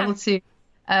to be able to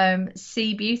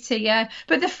see beauty. Yeah.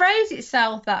 But the phrase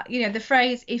itself, that, the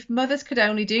phrase, if mothers could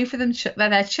only do for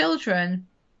their children,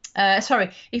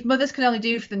 if mothers can only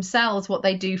do for themselves what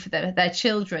they do for their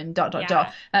children, ...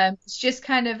 It's just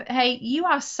kind of, hey, you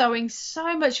are sowing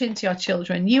so much into your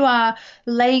children. You are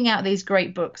laying out these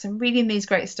great books and reading these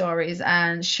great stories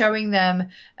and showing them,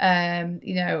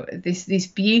 this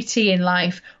beauty in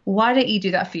life. Why don't you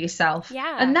do that for yourself?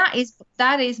 Yeah. And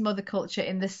that is mother culture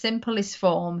in the simplest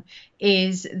form,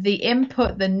 is the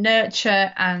input, the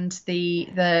nurture, and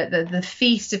the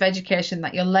feast of education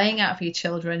that you're laying out for your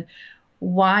children.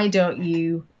 Why don't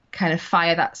you kind of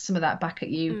fire some of that back at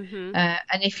you? Mm-hmm.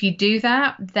 And if you do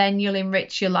that, then you'll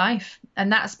enrich your life.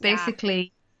 And that's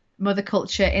basically mother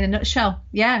culture in a nutshell.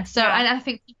 Yeah. So, and I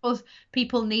think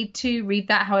people need to read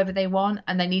that however they want,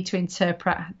 and they need to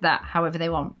interpret that however they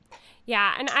want.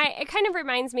 Yeah, and it kind of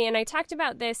reminds me, and I talked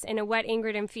about this in a What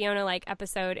Ingrid and Fiona Like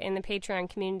episode in the Patreon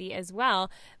community as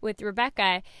well with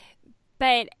Rebecca,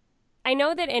 but I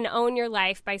know that in Own Your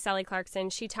Life by Sally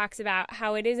Clarkson, she talks about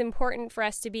how it is important for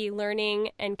us to be learning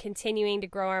and continuing to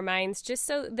grow our minds, just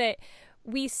so that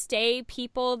we stay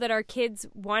people that our kids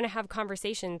want to have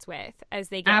conversations with as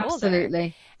they get older.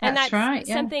 Absolutely. And that's right.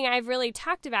 Yeah. something I've really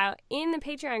talked about in the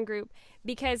Patreon group,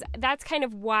 because that's kind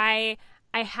of why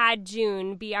I had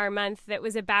June be our month that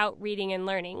was about reading and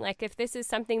learning. Like, if this is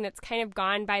something that's kind of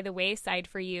gone by the wayside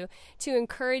for you, to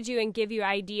encourage you and give you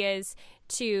ideas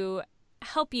to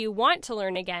help you want to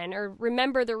learn again, or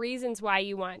remember the reasons why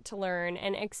you want to learn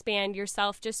and expand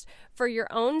yourself just for your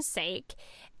own sake.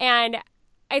 And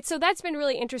so that's been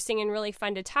really interesting and really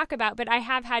fun to talk about. But I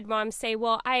have had moms say,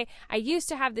 well, I used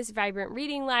to have this vibrant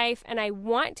reading life and I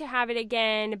want to have it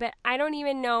again, but I don't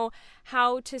even know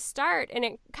how to start. And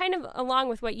it kind of, along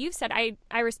with what you've said,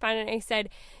 I responded and I said,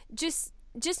 just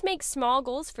make small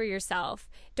goals for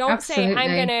yourself. Don't Absolutely. say,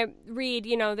 I'm going to read,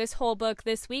 this whole book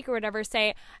this week or whatever.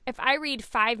 Say, if I read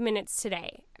 5 minutes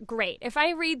today, great. If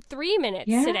I read 3 minutes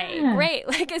today, great.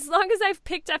 Like, as long as I've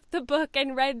picked up the book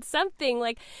and read something,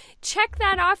 like, check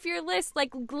that off your list.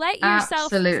 Like, let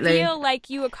yourself feel like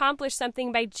you accomplished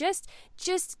something by just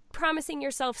promising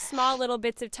yourself small little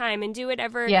bits of time, and do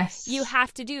whatever you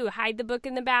have to do. Hide the book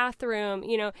in the bathroom,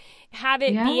 have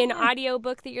it be an audio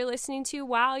book that you're listening to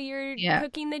while you're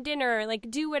cooking the dinner.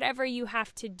 Like, do whatever you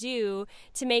have to do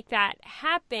to make that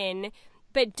happen,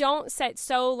 but don't set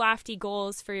so lofty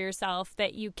goals for yourself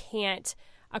that you can't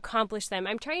accomplish them.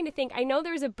 I'm trying to think. I know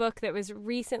there's a book that was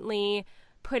recently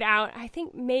put out. I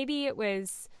think maybe it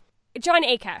was John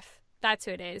Acuff. That's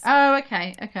who it is. Oh,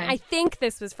 okay. I think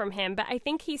this was from him, but I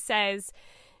think he says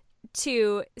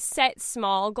to set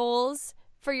small goals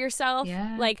for yourself.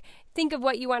 Yeah. Like, think of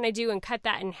what you want to do and cut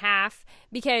that in half,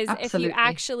 because if you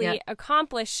actually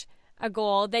accomplish a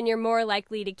goal, then you're more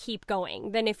likely to keep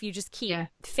going than if you just keep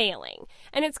failing.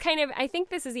 And it's kind of, I think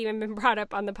this has even been brought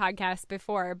up on the podcast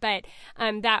before, but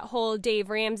that whole Dave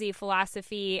Ramsey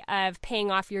philosophy of paying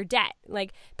off your debt,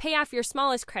 like, pay off your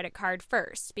smallest credit card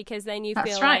first, because then you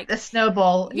feel like the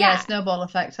snowball snowball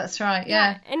effect. That's right.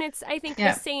 And it's, I think,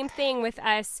 the same thing with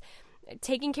us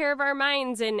taking care of our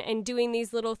minds and doing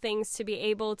these little things to be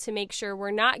able to make sure we're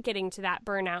not getting to that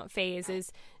burnout phase.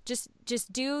 Is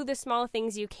just do the small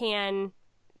things you can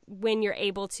when you're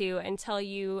able to, until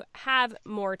you have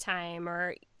more time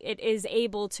or it is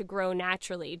able to grow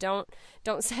naturally. Don't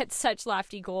set such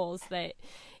lofty goals that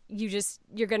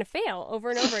you're going to fail over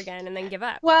and over again and then give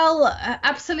up. Well,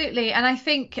 absolutely. And I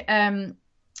think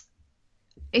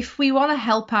if we want to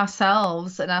help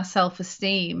ourselves and our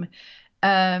self-esteem,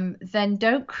 then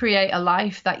don't create a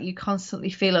life that you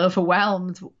constantly feel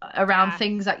overwhelmed around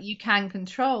things that you can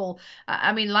control.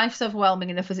 I mean, life's overwhelming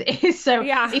enough as it is. So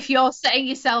if you're setting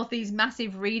yourself these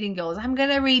massive reading goals, I'm going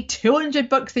to read 200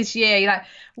 books this year, you're like,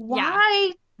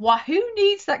 why? Who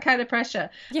needs that kind of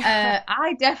pressure?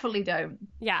 I definitely don't.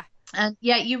 Yeah. And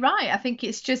you're right. I think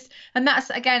it's just, and that's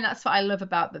what I love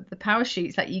about the power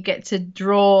sheets, that you get to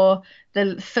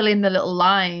fill in the little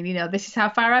line, this is how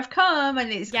far I've come. And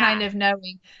it's kind of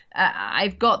knowing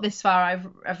I've got this far.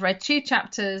 I've read 2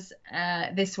 chapters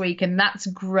this week, and that's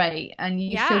great. And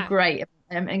you feel great,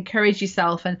 and encourage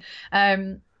yourself. And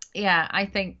I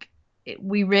think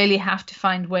we really have to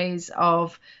find ways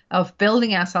of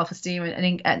building our self-esteem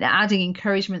and adding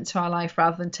encouragement to our life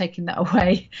rather than taking that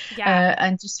away.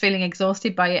 And just feeling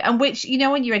exhausted by it. And which, you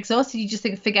know, when you're exhausted, you just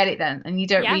think, forget it then, and you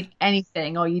don't read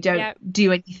anything or you don't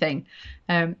do anything.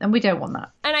 And we don't want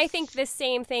that. And I think the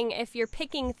same thing if you're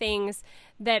picking things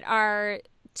that are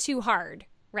too hard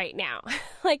right now.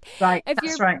 Like, if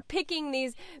you're picking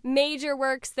these major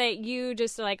works that you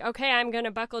just are like, okay, I'm going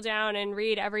to buckle down and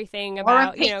read everything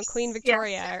about, you know, Queen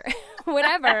Victoria or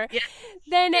whatever,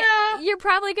 then you're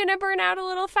probably going to burn out a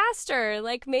little faster.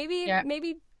 Like maybe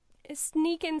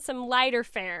sneak in some lighter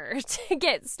fare to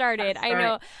get started. I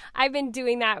know I've been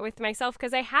doing that with myself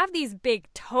because I have these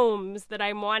big tomes that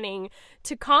I'm wanting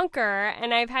to conquer,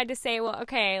 and I've had to say, well,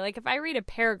 okay, like if I read a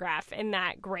paragraph in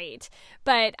that, great,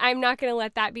 but I'm not going to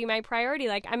let that be my priority.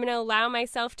 Like I'm going to allow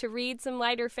myself to read some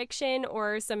lighter fiction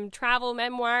or some travel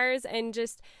memoirs, and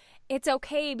just, it's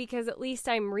okay because at least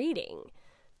I'm reading.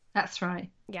 That's right.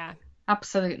 Yeah.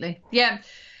 Absolutely. Yeah.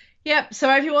 Yep. So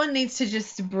everyone needs to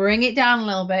just bring it down a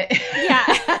little bit.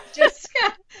 Yeah. Just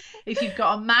if you've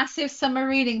got a massive summer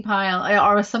reading pile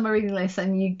or a summer reading list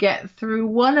and you get through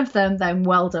one of them, then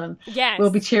well done. Yes. We'll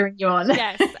be cheering you on.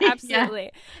 Yes,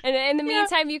 absolutely. And in the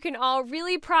meantime, you can all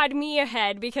really prod me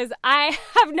ahead because I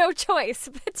have no choice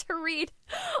but to read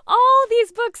all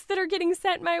these books that are getting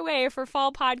sent my way for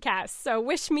fall podcasts. So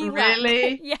wish me luck.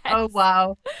 Really? Yes. Oh,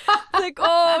 wow. Like,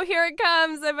 oh, here it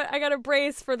comes. I got to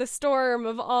brace for the storm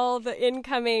of all the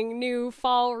incoming new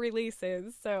fall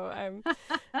releases. So I'm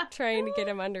trying to get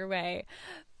them underway.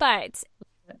 But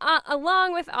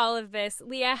along with all of this,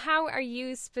 Leah, how are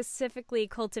you specifically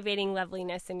cultivating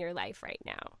loveliness in your life right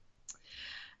now?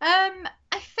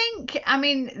 I think, I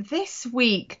mean, this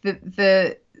week,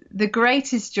 the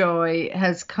greatest joy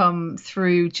has come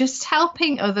through just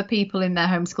helping other people in their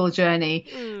homeschool journey.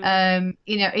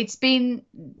 You know, it's been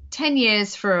 10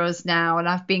 years for us now, and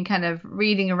I've been kind of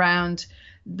reading around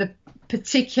the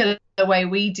particular way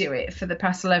we do it for the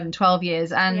past 11, 12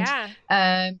 years. And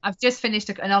I've just finished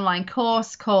an online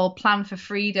course called Plan for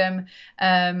Freedom,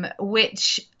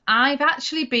 which I've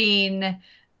actually been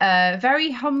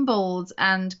very humbled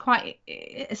and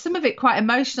some of it quite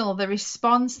emotional, the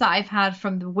response that I've had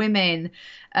from the women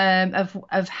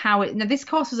of how it. Now this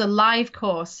course was a live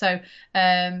course, so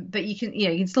but you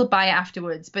can still buy it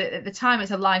afterwards, but at the time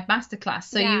it's a live masterclass,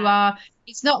 so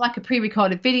it's not like a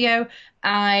pre-recorded video.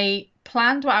 I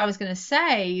planned what I was going to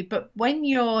say, but when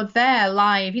you're there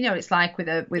live, you know, it's like with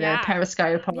a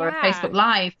Periscope or a Facebook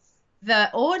Live,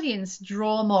 the audience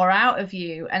draw more out of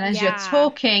you. And as you're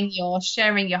talking, you're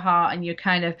sharing your heart, and you're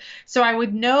kind of, so I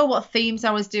would know what themes I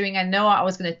was doing. I know what I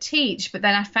was going to teach, but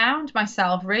then I found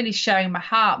myself really sharing my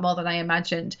heart more than I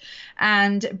imagined,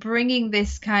 and bringing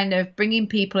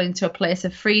people into a place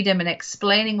of freedom and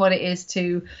explaining what it is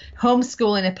to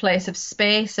homeschool in a place of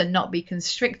space and not be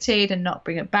constricted and not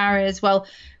bring up barriers. Well,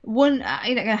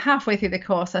 halfway through the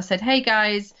course, I said, hey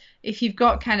guys, if you've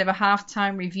got kind of a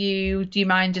halftime review, do you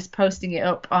mind just posting it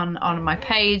up on my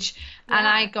page? And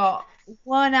I got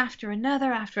one after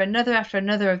another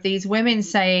of these women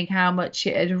saying how much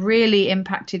it had really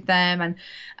impacted them. And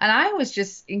I was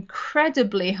just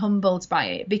incredibly humbled by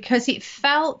it because it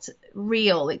felt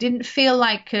real. It didn't feel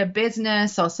like a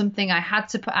business or something I had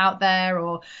to put out there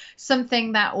or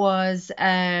something that was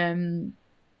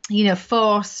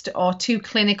forced or too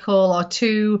clinical or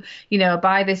too,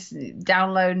 buy this,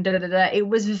 download, It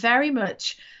was very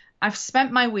much, I've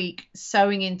spent my week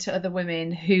sewing into other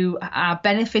women who are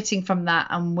benefiting from that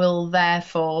and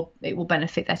it will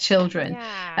benefit their children.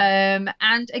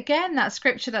 And again, that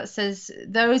scripture that says,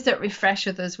 those that refresh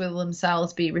others will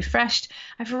themselves be refreshed.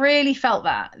 I've really felt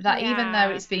that even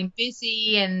though it's been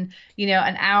busy and,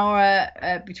 an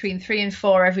hour between 3 and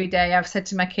 4 every day, I've said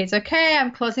to my kids, okay,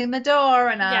 I'm closing the door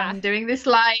and I'm doing this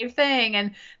live thing.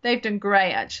 And they've done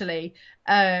great, actually.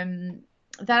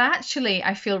 That actually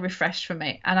I feel refreshed from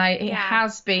it, and it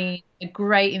has been a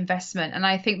great investment. And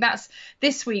I think that's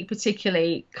this week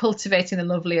particularly, cultivating the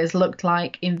lovely has looked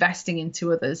like investing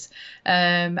into others,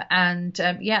 and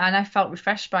I felt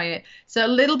refreshed by it. So a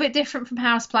little bit different from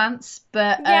houseplants,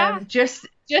 but just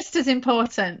as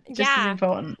important. As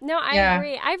important. No, I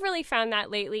agree. I've really found that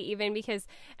lately, even because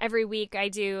every week I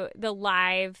do the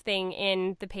live thing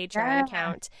in the Patreon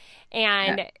account,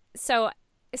 and so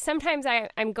sometimes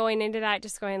I'm going into that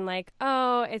just going like,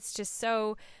 oh, it's just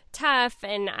so tough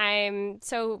and I'm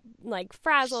so like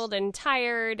frazzled and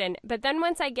tired. But then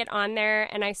once I get on there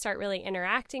and I start really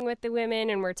interacting with the women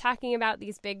and we're talking about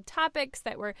these big topics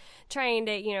that we're trying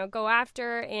to, go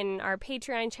after in our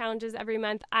Patreon challenges every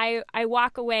month, I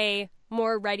walk away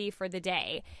more ready for the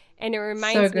day. And it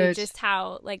reminds me good. just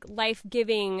how like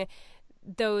life-giving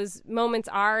those moments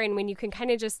are, and when you can kind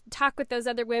of just talk with those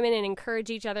other women and encourage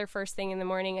each other first thing in the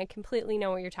morning. I completely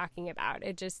know what you're talking about.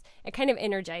 It kind of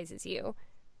energizes you.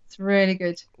 It's really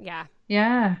good. Yeah.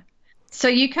 Yeah. So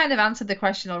you kind of answered the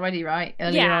question already, right?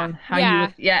 Earlier on. How you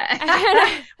would,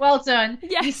 yeah. Well done.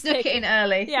 Yes, you snuck it in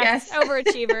early. Yes.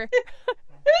 Overachiever.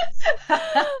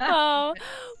 Oh,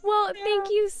 well, thank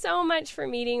you so much for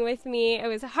meeting with me. It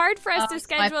was hard for us to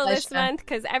schedule this month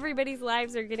because everybody's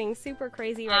lives are getting super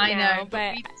crazy right now. I know,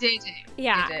 but we did it.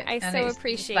 Yeah, I so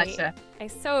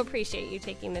appreciate you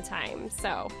taking the time.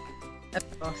 So,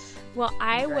 of course. Well,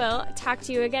 I will talk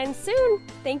to you again soon.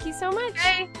 Thank you so much.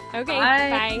 Okay.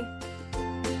 Bye.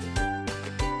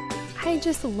 I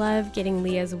just love getting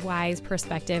Leah's wise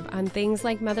perspective on things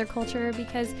like mother culture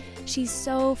because she's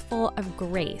so full of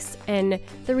grace and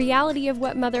the reality of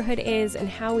what motherhood is and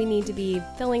how we need to be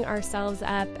filling ourselves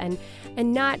up and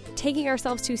not taking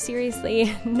ourselves too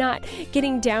seriously, not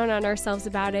getting down on ourselves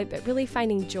about it, but really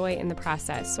finding joy in the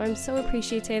process. So I'm so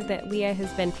appreciative that Leah has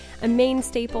been a main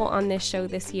staple on this show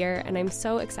this year, and I'm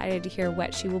so excited to hear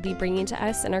what she will be bringing to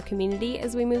us and our community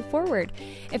as we move forward.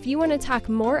 If you want to talk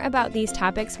more about these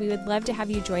topics, we would love to have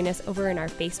you join us over in our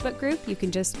Facebook group. You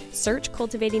can just search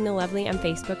Cultivating the Lovely on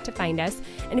Facebook to find us.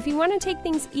 And if you want to take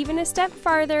things even a step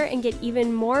farther and get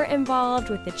even more involved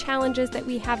with the challenges that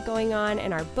we have going on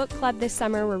in our book club this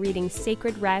summer, we're reading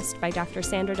Sacred Rest by Dr.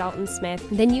 Sandra Dalton Smith,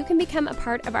 then you can become a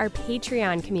part of our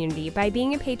Patreon community. By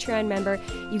being a Patreon member,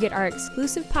 you get our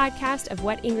exclusive podcast of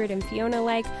What Ingrid and Fiona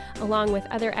Like, along with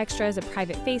other extras, a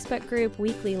private Facebook group,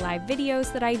 weekly live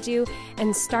videos that I do,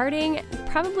 and starting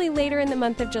probably later in the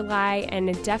month of July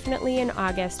and definitely in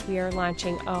August, we are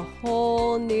launching a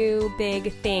whole new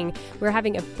big thing. We're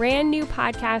having a brand new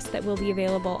podcast that will be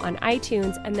available on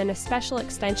iTunes, and then a special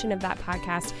extension of that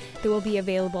podcast that will be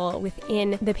available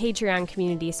within the Patreon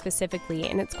community specifically.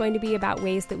 And it's going to be about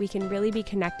ways that we can really be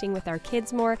connecting with our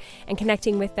kids more and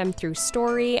connecting with them through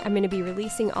story. I'm going to be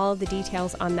releasing all of the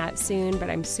details on that soon, but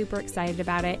I'm super excited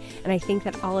about it. And I think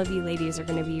that all of you ladies are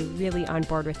going to be really on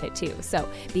board with it too. So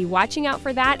be watching out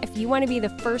for that. If you want to be the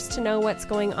first to know what's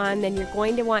going on, then you're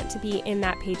going to want to be in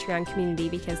that Patreon community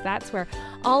because that's where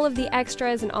all of the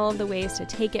extras and all of the ways to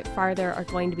take it farther are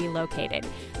going to be located.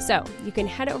 So you can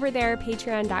head over there,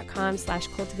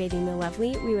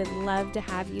 patreon.com/cultivatingthelovely. We would love to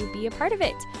have you be a part of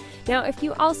it. Now, if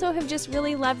you also have just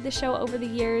really loved the show over the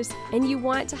years and you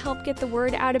want to help get the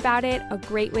word out about it, a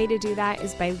great way to do that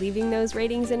is by leaving those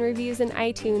ratings and reviews in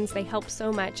iTunes. They help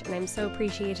so much, and I'm so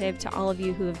appreciative to all of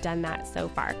you who have done that so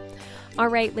far. All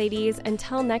right, ladies,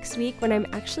 until next week when I'm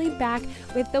actually back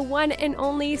with the one and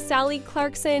only Sally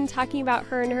Clarkson talking about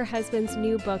her and her husband's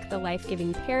new book, The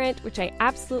Life-Giving Parent, which I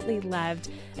absolutely loved.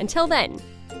 Until then,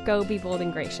 go be bold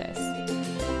and gracious.